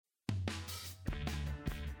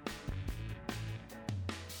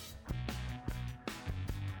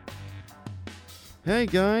Hey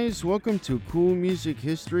guys, welcome to Cool Music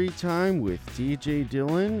History Time with DJ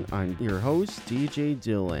Dylan. I'm your host, DJ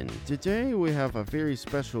Dylan. Today we have a very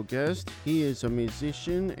special guest. He is a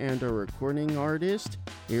musician and a recording artist,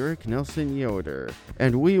 Nelson Yoder.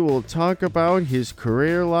 And we will talk about his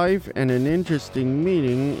career life and an interesting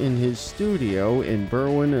meeting in his studio in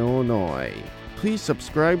Berwyn, Illinois. Please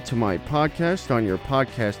subscribe to my podcast on your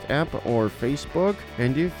podcast app or Facebook.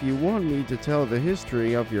 And if you want me to tell the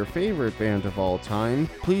history of your favorite band of all time,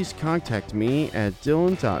 please contact me at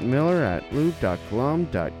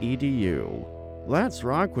dylan.miller@loop.colum.edu. Let's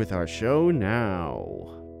rock with our show now.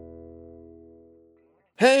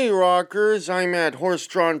 Hey rockers, I'm at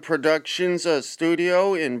Horse-Drawn Productions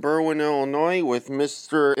studio in Berwyn, Illinois with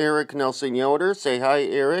Mr. Nelson Yoder. Say hi,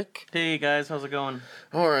 Eric. Hey guys, how's it going?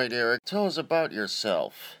 Alright, Eric, tell us about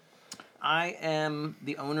yourself. I am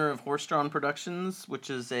the owner of Horse-Drawn Productions,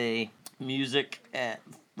 which is a music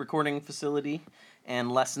recording facility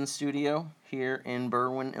and lesson studio here in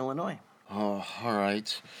Berwyn, Illinois. Oh,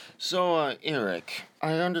 alright. So, Eric,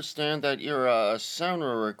 I understand that you're a sound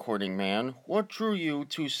recording man. What drew you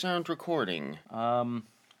to sound recording?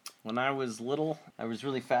 When I was little, I was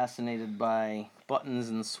really fascinated by buttons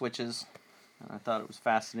and switches. And I thought it was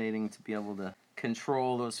fascinating to be able to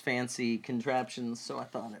control those fancy contraptions, so I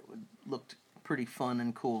thought it looked pretty fun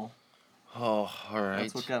and cool. Oh, alright.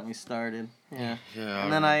 That's what got me started. Yeah. Yeah.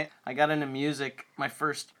 And then I got into music. My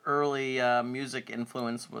first early music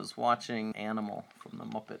influence was watching Animal from the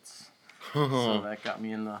Muppets. So that got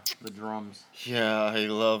me into the drums. Yeah, I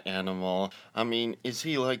love Animal. I mean, is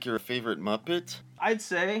he like your favorite Muppet? I'd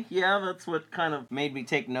say, yeah, that's what kind of made me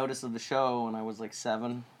take notice of the show when I was like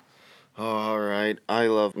 7. Oh, alright. I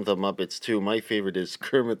love the Muppets too. My favorite is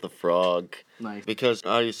Kermit the Frog. Nice. Because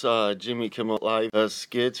I saw Jimmy Kimmel Live a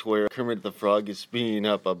skit where Kermit the Frog is speeding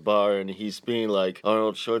up a bar and he's being like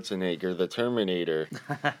Arnold Schwarzenegger, the Terminator.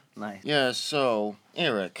 Nice. Yeah, so,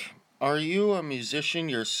 Eric, are you a musician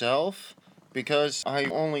yourself? Because I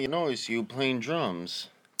only notice you playing drums.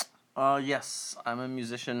 Yes, I'm a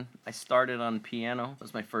musician. I started on piano. That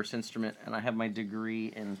was my first instrument, and I have my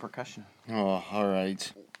degree in percussion. Oh,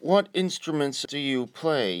 alright. What instruments do you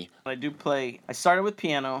play? I started with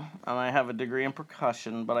piano, and I have a degree in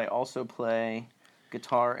percussion, but I also play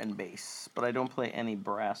guitar and bass. But I don't play any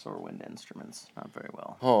brass or wind instruments. Not very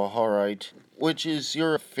well. Oh, alright. Which is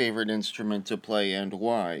your favorite instrument to play and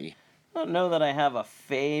why? I don't know that I have a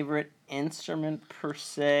favorite instrument per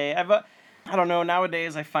se. I don't know,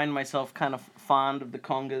 nowadays I find myself kind of fond of the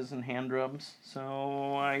congas and hand drums,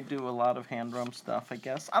 so I do a lot of hand drum stuff, I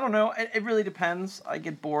guess. I don't know, it really depends. I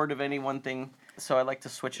get bored of any one thing, so I like to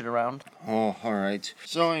switch it around. Oh, alright.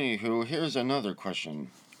 So anywho, here's another question.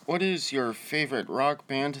 What is your favorite rock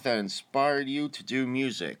band that inspired you to do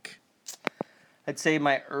music? I'd say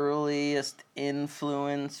my earliest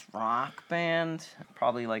influence rock band,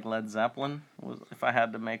 probably like Led Zeppelin. If I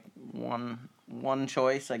had to make one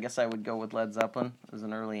choice, I guess I would go with Led Zeppelin as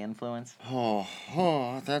an early influence. Oh,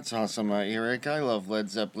 that's awesome, Eric. I love Led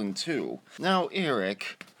Zeppelin too. Now,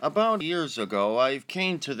 Eric, about years ago, I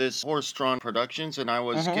came to this Horse-Drawn Productions and I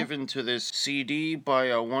was given to this CD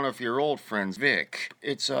by one of your old friends, Vic.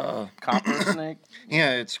 It's Copper Snake?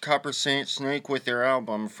 Yeah, it's Copper Snake with their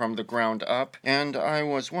album From the Ground Up. And I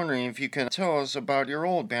was wondering if you can tell us about your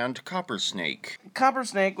old band, Copper Snake. Copper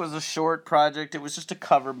Snake was a short project. It was just a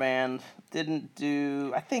cover band.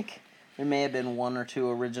 I think there may have been 1 or 2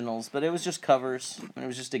 originals, but it was just covers. It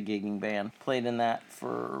was just a gigging band. Played in that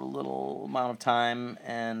for a little amount of time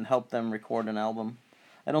and helped them record an album.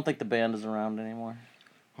 I don't think the band is around anymore.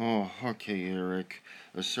 Oh, okay, Eric.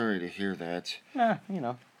 Sorry to hear that. Yeah,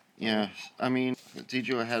 I mean, did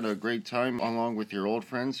you have a great time along with your old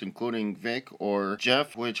friends, including Vic or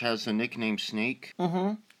Jeff, which has the nickname Snake?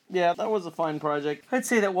 Yeah, that was a fun project. I'd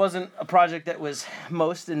say that wasn't a project that was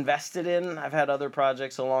most invested in. I've had other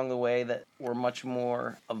projects along the way that were much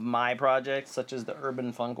more of my projects, such as the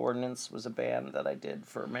Urban Funk Ordinance was a band that I did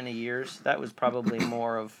for many years. That was probably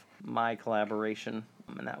more of my collaboration,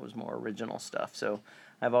 and that was more original stuff. So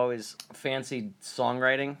I've always fancied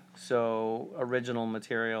songwriting, so original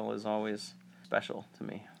material is always special to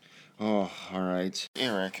me. Oh, alright.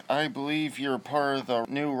 Eric, I believe you're part of the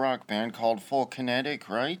new rock band called Full Kinetic,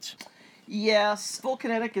 right? Yes, Full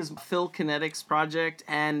Kinetic is Phil Kinetic's project,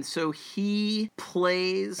 and so he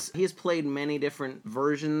has played many different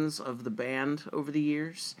versions of the band over the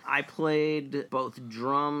years. I played both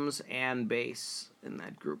drums and bass in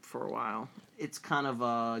that group for a while. It's kind of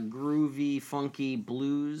a groovy, funky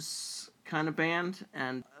blues kind of band,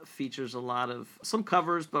 and features a lot of some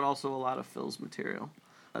covers, but also a lot of Phil's material.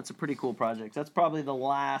 That's a pretty cool project. That's probably the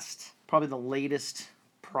latest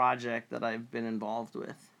project that I've been involved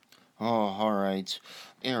with. Oh, all right.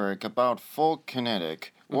 Eric, about Folk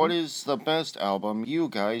Kinetic, what is the best album you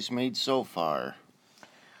guys made so far?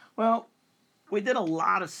 Well, we did a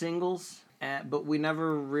lot of singles, but we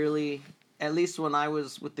never really, at least when I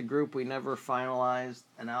was with the group, we never finalized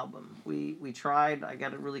an album. We tried, I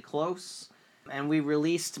got it really close, and we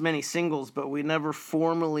released many singles, but we never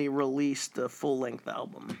formally released a full-length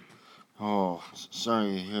album. Oh,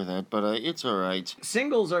 sorry to hear that, but it's all right.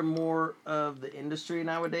 Singles are more of the industry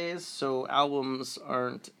nowadays, so albums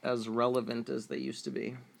aren't as relevant as they used to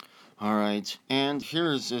be. All right, and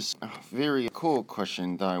here's this very cool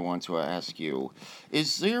question that I want to ask you.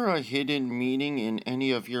 Is there a hidden meaning in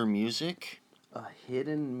any of your music? A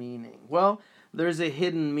hidden meaning? Well, there's a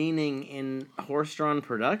hidden meaning in horse-drawn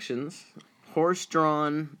productions.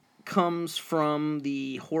 Horse-drawn comes from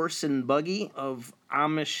the horse and buggy of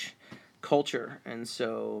Amish culture, and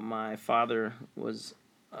so my father was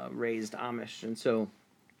raised Amish, and so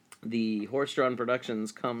the horse-drawn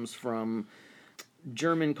productions comes from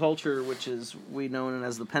German culture, which is we known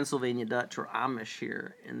as the Pennsylvania Dutch or Amish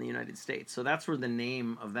here in the United States. So that's where the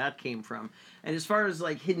name of that came from. And as far as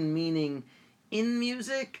like hidden meaning in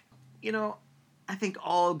music, I think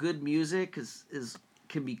all good music is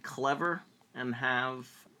can be clever and have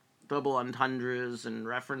double entendres and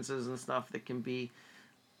references and stuff that can be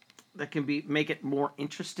make it more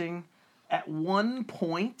interesting. At one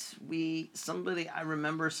point, I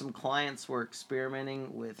remember some clients were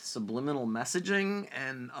experimenting with subliminal messaging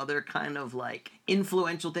and other kind of like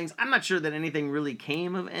influential things. I'm not sure that anything really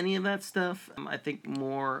came of any of that stuff. I think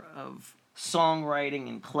more of songwriting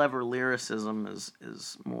and clever lyricism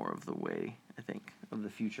is more of the way, I think, of the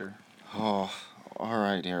future. Oh, all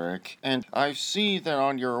right, Eric. And I see that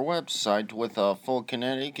on your website with Full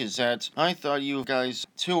Kinetic is that I thought you guys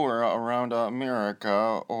tour around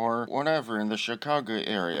America or whatever in the Chicago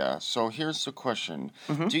area. So here's the question.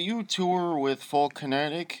 Do you tour with Full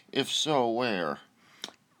Kinetic? If so, where?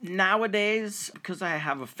 Nowadays, because I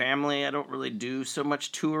have a family, I don't really do so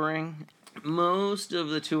much touring. Most of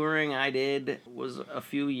the touring I did was a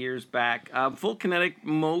few years back. Full Kinetic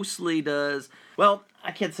mostly does... Well,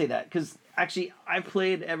 I can't say that, because actually I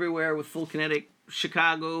played everywhere with Full Kinetic.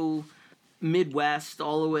 Chicago, Midwest,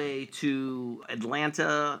 all the way to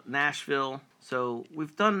Atlanta, Nashville. So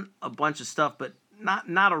we've done a bunch of stuff, but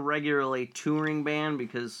not a regularly touring band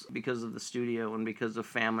because of the studio and because of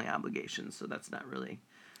family obligations. So that's not really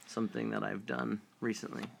something that I've done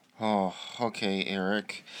recently. Oh, okay,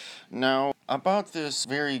 Eric. Now, about this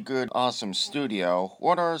very good, awesome studio,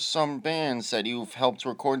 what are some bands that you've helped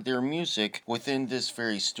record their music within this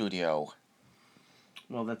very studio?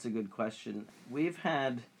 Well, that's a good question. We've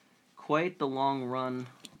had quite the long run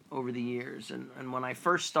over the years, and when I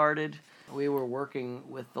first started, we were working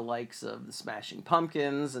with the likes of the Smashing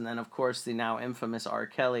Pumpkins, and then, of course, the now infamous R.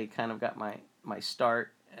 Kelly kind of got my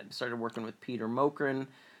start, and started working with Peter Mokran,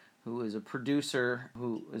 who is a producer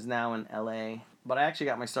who is now in L.A. But I actually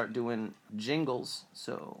got my start doing jingles,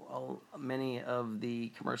 so many of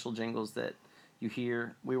the commercial jingles that you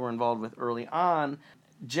hear we were involved with early on.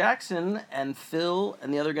 Jackson and Phil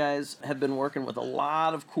and the other guys have been working with a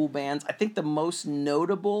lot of cool bands. I think the most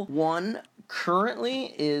notable one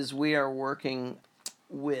currently is we are working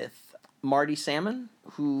with Marty Salmon,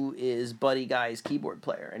 who is Buddy Guy's keyboard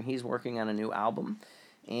player, and he's working on a new album.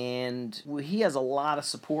 And he has a lot of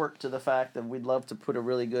support to the fact that we'd love to put a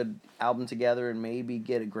really good album together and maybe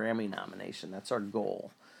get a Grammy nomination. That's our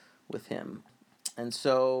goal with him. And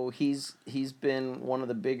so he's been one of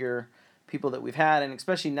the bigger people that we've had, and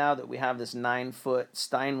especially now that we have this 9-foot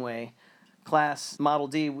Steinway class Model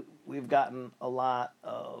D, we've gotten a lot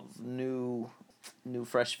of new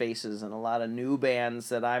fresh faces and a lot of new bands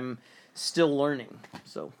that I'm still learning.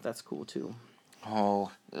 So that's cool too.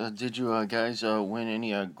 Oh, did you guys win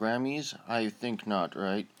any Grammys? I think not,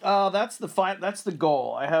 right? That's the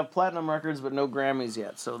goal. I have platinum records, but no Grammys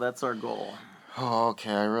yet, so that's our goal. Oh, okay,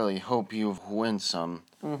 I really hope you win some.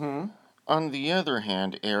 On the other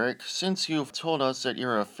hand, Eric, since you've told us that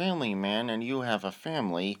you're a family man and you have a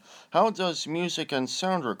family, how does music and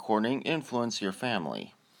sound recording influence your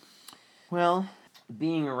family? Well,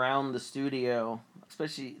 being around the studio,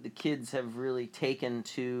 especially the kids have really taken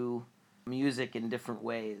to music in different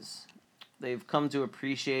ways. They've come to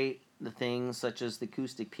appreciate the things such as the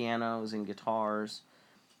acoustic pianos and guitars,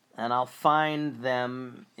 and I'll find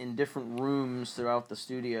them in different rooms throughout the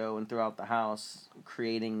studio and throughout the house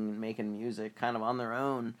creating and making music kind of on their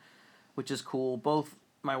own, which is cool. Both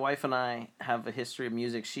my wife and I have a history of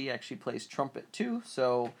music. She actually plays trumpet too,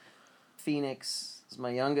 so Phoenix is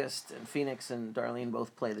my youngest, and Phoenix and Darlene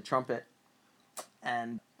both play the trumpet.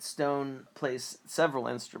 And Stone plays several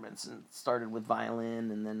instruments and started with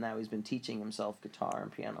violin, and then now he's been teaching himself guitar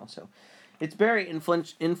and piano. So it's very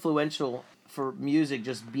influential for music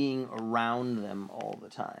just being around them all the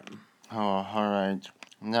time. Oh, all right.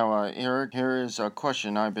 Now, Eric, here is a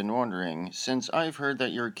question I've been wondering. Since I've heard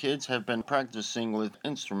that your kids have been practicing with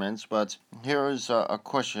instruments, but here is a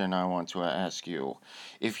question I want to ask you.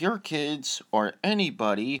 If your kids or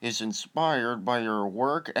anybody is inspired by your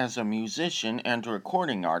work as a musician and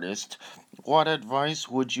recording artist, what advice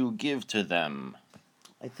would you give to them?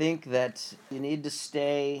 I think that you need to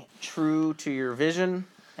stay true to your vision,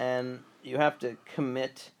 and you have to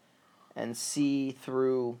commit and see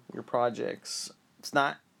through your projects.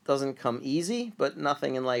 Doesn't come easy, but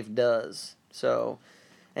nothing in life does. So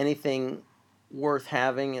anything worth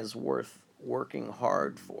having is worth working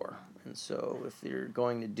hard for. And so if you're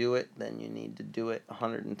going to do it, then you need to do it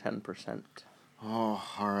 110%. Oh,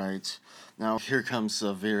 all right. Now here comes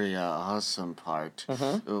the very awesome part.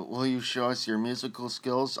 Will you show us your musical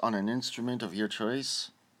skills on an instrument of your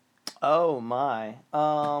choice? Oh, my.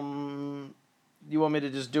 You want me to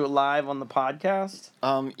just do it live on the podcast?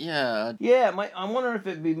 Yeah. Yeah, I'm wondering if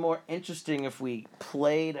it'd be more interesting if we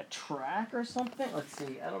played a track or something. Let's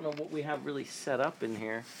see. I don't know what we have really set up in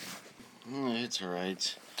here. It's all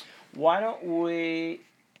right. Why don't we...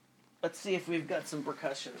 Let's see if we've got some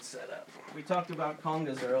percussion set up. We talked about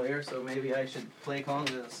congas earlier, so maybe I should play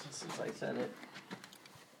congas since I said it.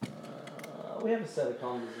 We have a set of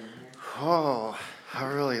congas in here. Oh, I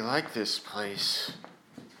really like this place.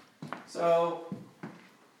 So,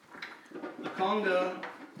 the conga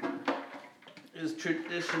is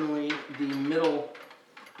traditionally the middle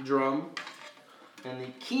drum, and the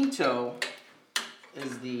quinto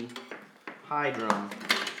is the high drum.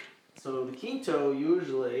 So the quinto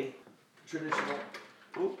usually, traditional,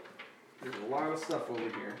 there's a lot of stuff over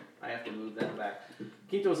here. I have to move that back.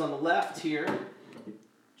 Quinto's on the left here, which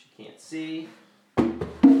you can't see.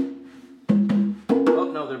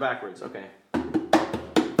 Oh, no, they're backwards, okay.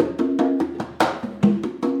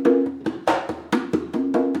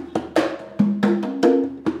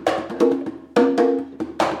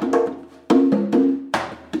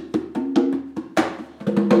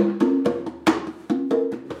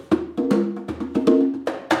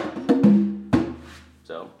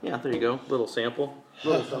 There you go, little sample,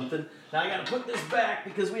 little something. Now I gotta put this back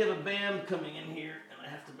because we have a band coming in here and I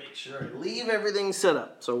have to make sure I leave everything set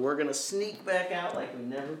up. So we're gonna sneak back out like we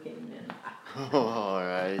never came in. All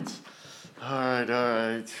right.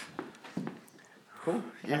 Cool,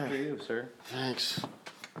 yeah. After you, sir. Thanks.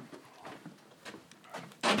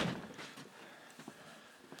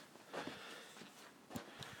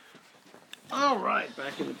 All right,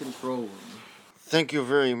 back in the control room. Thank you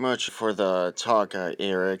very much for the talk,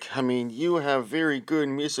 Eric. I mean, you have very good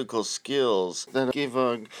musical skills that give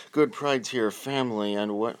good pride to your family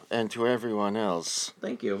and to everyone else.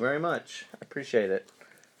 Thank you very much. I appreciate it.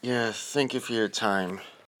 Yeah, thank you for your time.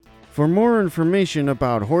 For more information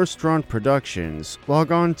about Horse-Drawn Productions,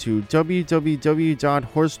 log on to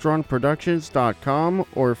www.horsedrawnproductions.com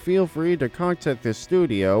or feel free to contact the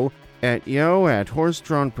studio at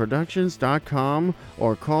yo@horsedrawnproductions.com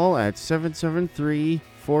or call at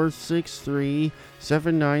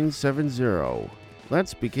 773-463-7970.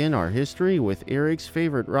 Let's begin our history with Eric's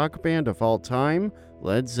favorite rock band of all time,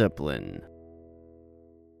 Led Zeppelin.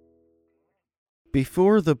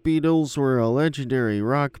 Before the Beatles were a legendary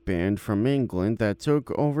rock band from England that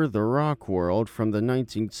took over the rock world from the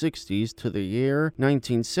 1960s to the year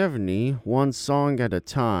 1970, one song at a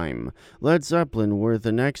time, Led Zeppelin were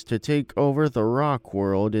the next to take over the rock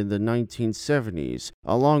world in the 1970s,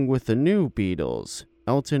 along with the new Beatles,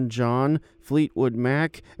 Elton John, Fleetwood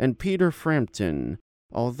Mac, and Peter Frampton.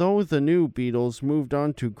 Although the new Beatles moved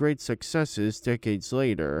on to great successes decades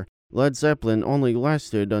later, Led Zeppelin only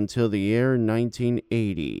lasted until the year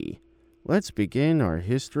 1980. Let's begin our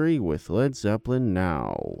history with Led Zeppelin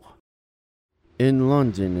now. In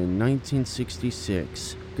London in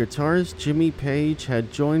 1966, guitarist Jimmy Page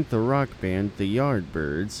had joined the rock band The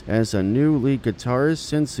Yardbirds as a new lead guitarist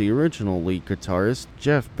since the original lead guitarist,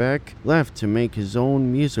 Jeff Beck, left to make his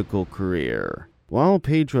own musical career. While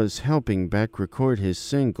Page was helping Beck record his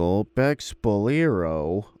single, Beck's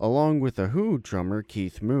Bolero, along with The Who drummer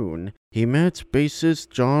Keith Moon, he met bassist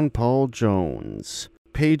John Paul Jones.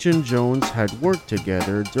 Page and Jones had worked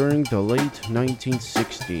together during the late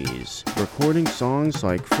 1960s, recording songs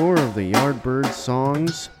like 4 of the Yardbirds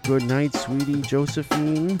songs, Goodnight Sweetie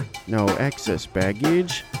Josephine, No Excess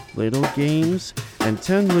Baggage, Little Games, and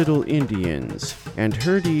 10 Little Indians, and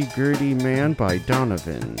Hurdy Gurdy Man by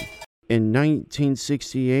Donovan. In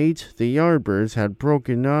 1968, the Yardbirds had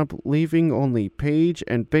broken up, leaving only Page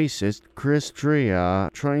and bassist Chris Drea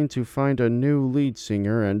trying to find a new lead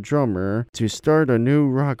singer and drummer to start a new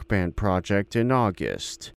rock band project in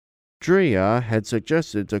August. Drea had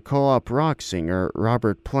suggested to co-op rock singer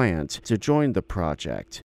Robert Plant to join the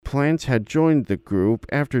project. Plant had joined the group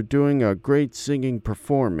after doing a great singing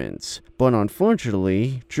performance, but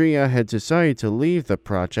unfortunately, Drea had decided to leave the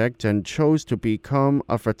project and chose to become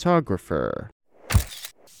a photographer.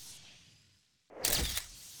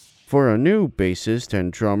 For a new bassist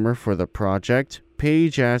and drummer for the project,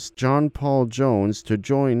 Page asked John Paul Jones to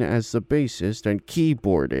join as the bassist and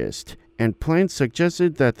keyboardist, and Plant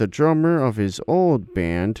suggested that the drummer of his old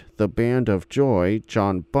band, the Band of Joy,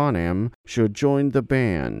 John Bonham, should join the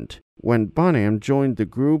band. When Bonham joined the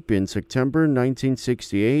group in September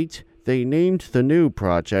 1968, they named the new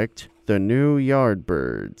project the New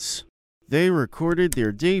Yardbirds. They recorded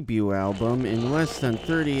their debut album in less than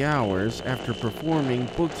 30 hours after performing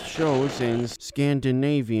booked shows in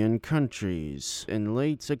Scandinavian countries in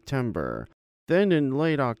late September. Then in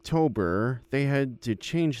late October, they had to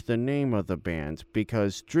change the name of the band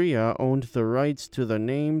because Drea owned the rights to the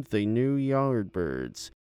name The New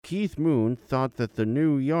Yardbirds. Keith Moon thought that the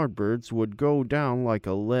New Yardbirds would go down like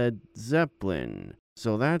a Led Zeppelin,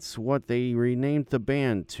 so that's what they renamed the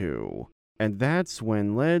band to. And that's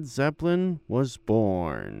when Led Zeppelin was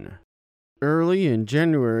born. Early in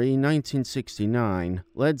January 1969,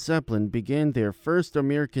 Led Zeppelin began their first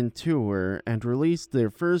American tour and released their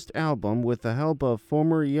first album with the help of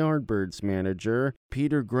former Yardbirds manager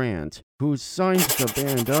Peter Grant, who signed the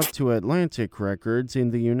band up to Atlantic Records in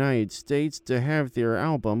the United States to have their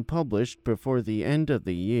album published before the end of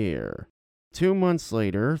the year. 2 months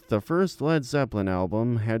later, the first Led Zeppelin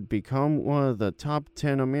album had become one of the top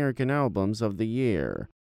 10 American albums of the year.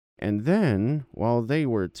 And then, while they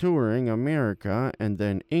were touring America and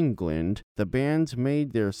then England, the band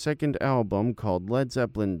made their second album called Led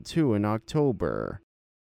Zeppelin II in October.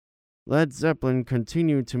 Led Zeppelin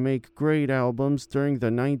continued to make great albums during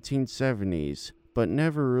the 1970s, but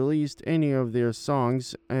never released any of their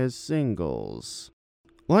songs as singles.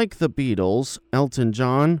 Like the Beatles, Elton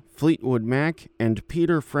John, Fleetwood Mac, and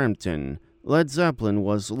Peter Frampton, Led Zeppelin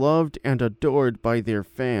was loved and adored by their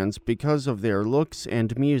fans because of their looks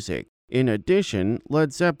and music. In addition,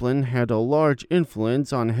 Led Zeppelin had a large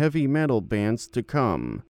influence on heavy metal bands to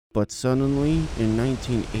come. But suddenly, in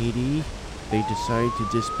 1980, they decided to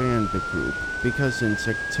disband the group because in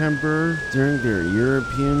September, during their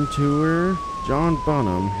European tour, John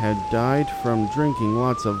Bonham had died from drinking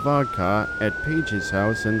lots of vodka at Page's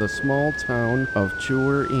house in the small town of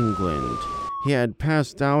Chur, England. He had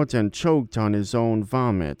passed out and choked on his own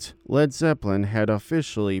vomit. Led Zeppelin had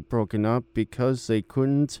officially broken up because they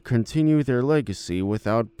couldn't continue their legacy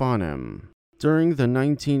without Bonham. During the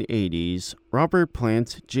 1980s, Robert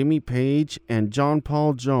Plant, Jimmy Page, and John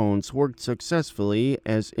Paul Jones worked successfully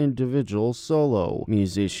as individual solo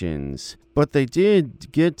musicians. But they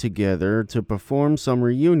did get together to perform some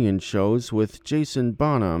reunion shows with Jason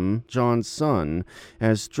Bonham, John's son,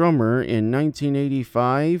 as drummer in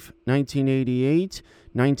 1985, 1988,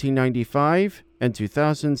 1995, and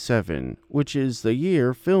 2007, which is the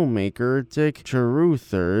year filmmaker Dick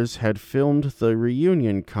Caruthers had filmed the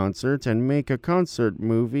reunion concert and make a concert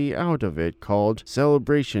movie out of it called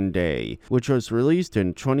Celebration Day, which was released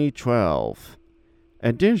in 2012.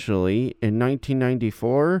 Additionally, in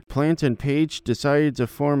 1994, Plant and Page decided to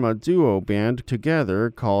form a duo band together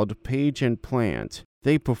called Page and Plant.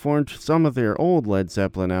 They performed some of their old Led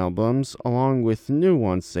Zeppelin albums along with new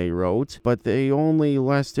ones they wrote, but they only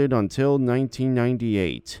lasted until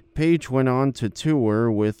 1998. Page went on to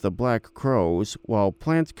tour with the Black Crowes, while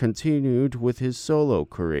Plant continued with his solo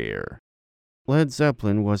career. Led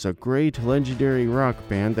Zeppelin was a great legendary rock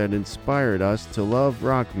band that inspired us to love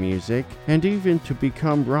rock music and even to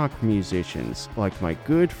become rock musicians, like my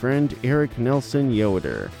good friend Eric Nelson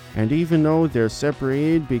Yoder. And even though they're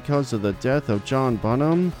separated because of the death of John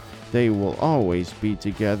Bonham, they will always be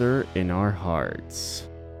together in our hearts.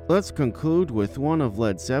 Let's conclude with one of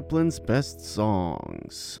Led Zeppelin's best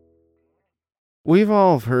songs. We've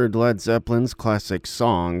all heard Led Zeppelin's classic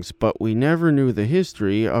songs, but we never knew the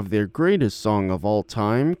history of their greatest song of all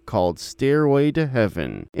time, called Stairway to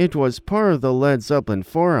Heaven. It was part of the Led Zeppelin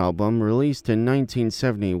 4 album released in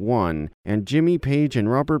 1971, and Jimmy Page and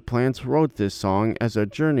Robert Plant wrote this song as a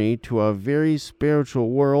journey to a very spiritual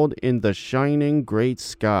world in the shining great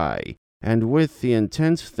sky, and with the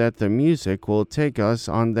intent that the music will take us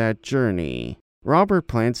on that journey. Robert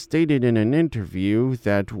Plant stated in an interview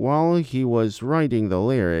that while he was writing the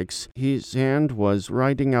lyrics, his hand was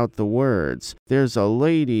writing out the words. There's a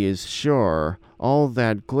lady is sure, all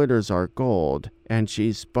that glitters are gold, and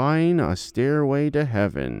she's buying a stairway to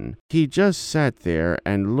heaven. He just sat there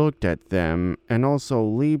and looked at them and also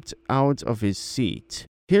leaped out of his seat.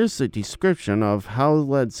 Here's the description of how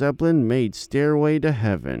Led Zeppelin made Stairway to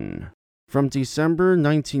Heaven. From December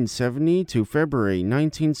 1970 to February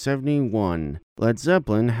 1971, Led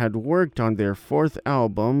Zeppelin had worked on their fourth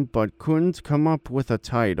album but couldn't come up with a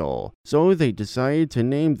title, so they decided to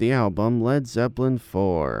name the album Led Zeppelin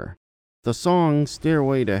 4. The song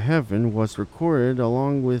Stairway to Heaven was recorded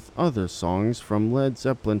along with other songs from Led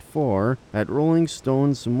Zeppelin 4 at Rolling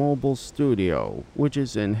Stone's mobile studio, which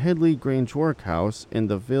is in Headley Grange Workhouse in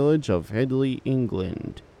the village of Headley,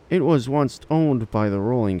 England. It was once owned by the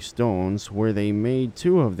Rolling Stones, where they made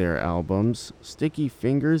two of their albums, Sticky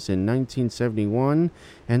Fingers in 1971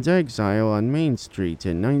 and Exile on Main Street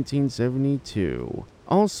in 1972.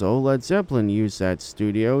 Also, Led Zeppelin used that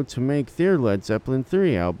studio to make their Led Zeppelin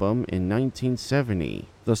 3 album in 1970.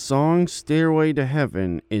 The song Stairway to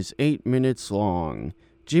Heaven is 8 minutes long.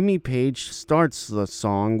 Jimmy Page starts the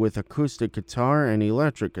song with acoustic guitar and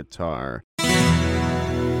electric guitar,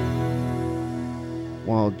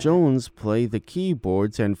 while Jones plays the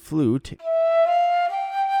keyboards and flute,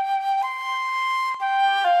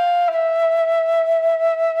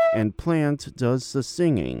 and Plant does the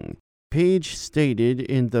singing. Page stated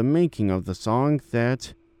in the making of the song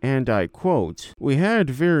that, and I quote, "We had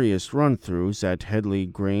various run-throughs at Headley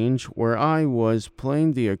Grange where I was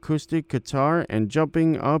playing the acoustic guitar and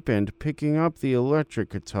jumping up and picking up the electric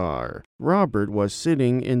guitar. Robert was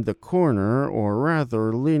sitting in the corner, or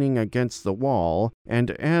rather leaning against the wall,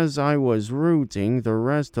 and as I was routing the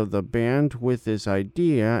rest of the band with this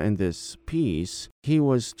idea and this piece, he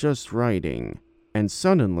was just writing. And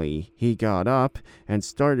suddenly, he got up and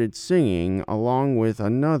started singing along with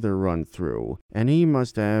another run-through, and he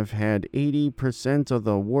must have had 80% of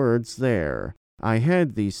the words there. I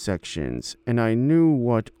had these sections, and I knew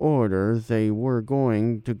what order they were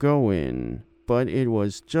going to go in. But it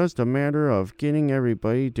was just a matter of getting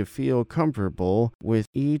everybody to feel comfortable with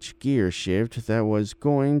each gear shift that was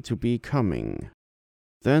going to be coming."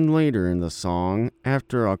 Then later in the song,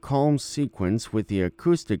 after a calm sequence with the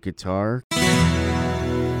acoustic guitar,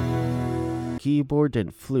 keyboard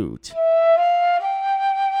and flute,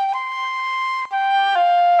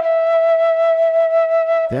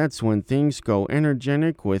 that's when things go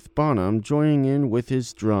energetic with Bonham joining in with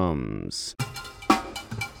his drums.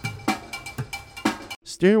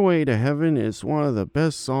 Stairway to Heaven is one of the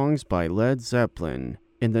best songs by Led Zeppelin.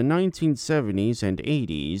 In the 1970s and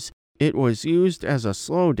 80s, it was used as a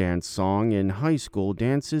slow dance song in high school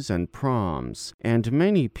dances and proms, and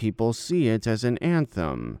many people see it as an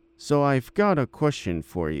anthem. So I've got a question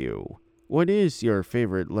for you. What is your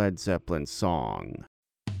favorite Led Zeppelin song?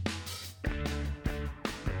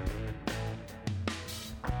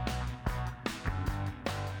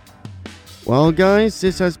 Well guys,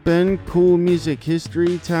 this has been Cool Music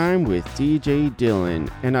History Time with DJ Dylan,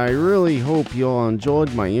 and I really hope you all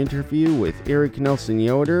enjoyed my interview with Eric Nelson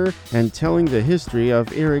Yoder and telling the history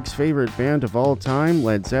of Eric's favorite band of all time,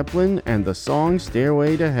 Led Zeppelin, and the song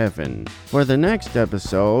Stairway to Heaven. For the next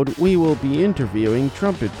episode, we will be interviewing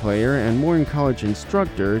trumpet player and Morton College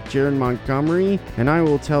instructor Jared Montgomery, and I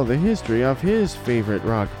will tell the history of his favorite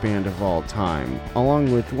rock band of all time,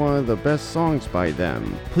 along with one of the best songs by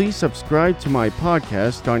them. Please subscribe to my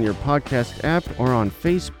podcast on your podcast app or on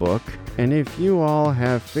Facebook. And if you all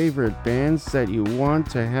have favorite bands that you want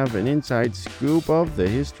to have an inside scoop of the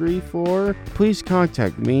history for, please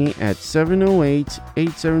contact me at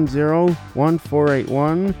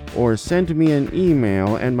 708-870-1481 or send me an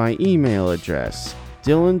email at my email address,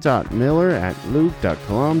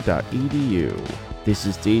 dylan.miller@luke.colum.edu. This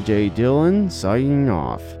is DJ Dylan signing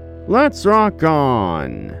off. Let's rock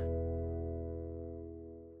on!